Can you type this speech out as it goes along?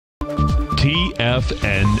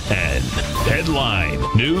TFNN. Headline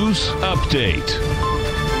News Update.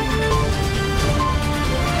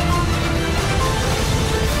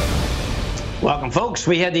 Welcome, folks.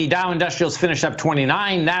 We had the Dow Industrials finish up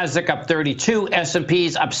 29, NASDAQ up 32,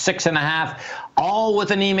 S&P's up 6.5, all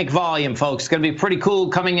with anemic volume, folks. It's going to be pretty cool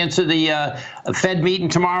coming into the Fed meeting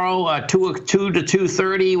tomorrow, 2 to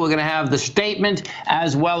 2:30. We're going to have the statement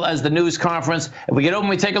as well as the news conference. If we get over and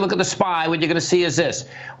we take a look at the SPY, what you're going to see is this.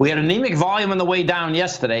 We had anemic volume on the way down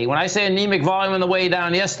yesterday. When I say anemic volume on the way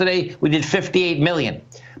down yesterday, we did 58 million.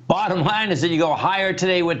 Bottom line is that you go higher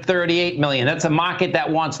today with 38 million. That's a market that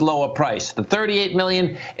wants lower price. The 38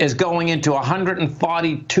 million is going into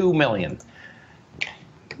 142 million.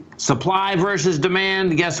 Supply versus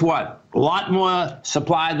demand, guess what? A lot more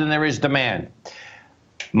supply than there is demand.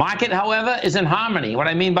 Market, however, is in harmony. What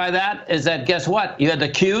I mean by that is that, guess what? You had the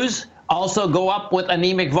Qs also go up with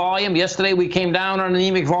anemic volume. Yesterday we came down on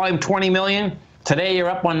anemic volume 20 million. Today you're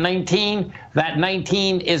up on 19. That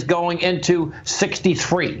 19 is going into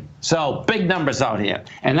 63. So big numbers out here.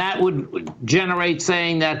 And that would generate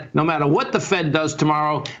saying that no matter what the Fed does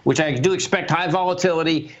tomorrow, which I do expect high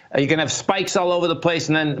volatility, you're going to have spikes all over the place.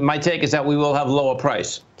 And then my take is that we will have lower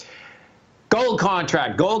price. Gold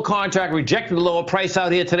contract rejected the lower price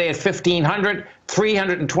out here today at 1,500,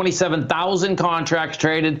 327,000 contracts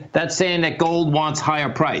traded. That's saying that gold wants higher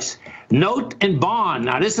price. Note and bond.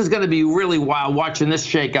 Now, this is going to be really wild watching this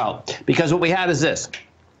shake out, because what we had is this.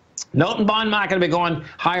 Note and bond market have been going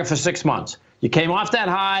higher for 6 months. You came off that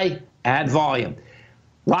high, add volume.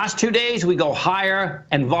 Last 2 days, we go higher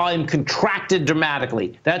and volume contracted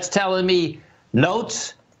dramatically. That's telling me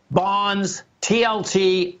notes, bonds,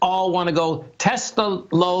 TLT all want to go test the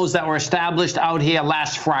lows that were established out here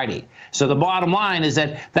last Friday. So the bottom line is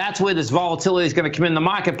that that's where this volatility is going to come in the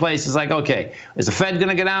marketplace. It's like, okay, is the Fed going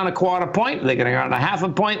to go down a quarter point? Are they going to go down a half a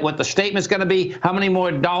point? What the statement's going to be? How many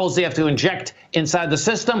more dollars they have to inject inside the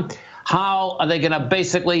system? How are they going to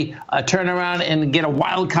basically turn around and get a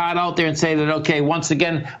wild card out there and say that, okay, once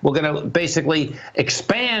again, we're going to basically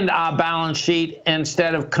expand our balance sheet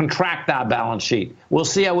instead of contract our balance sheet? We'll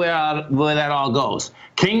see where that all goes.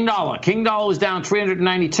 King dollar. King dollar was down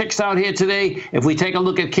 390 ticks out here today. If we take a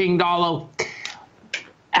look at King dollar,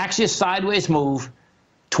 actually a sideways move,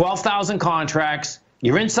 12,000 contracts.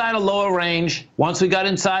 You're inside a lower range. Once we got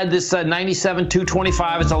inside this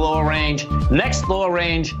 97,225, it's a lower range. Next lower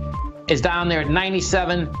range is down there at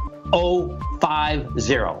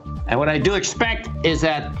 97,050. And what I do expect is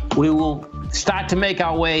that we will start to make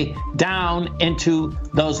our way down into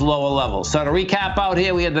those lower levels. So to recap out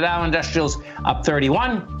here, we had the Dow Industrials up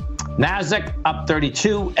 31, NASDAQ up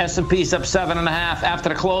 32, S&P's up 7.5. After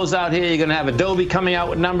the close out here, you're going to have Adobe coming out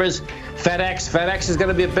with numbers. FedEx is going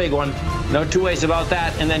to be a big one. No two ways about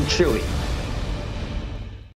that. And then Chewy.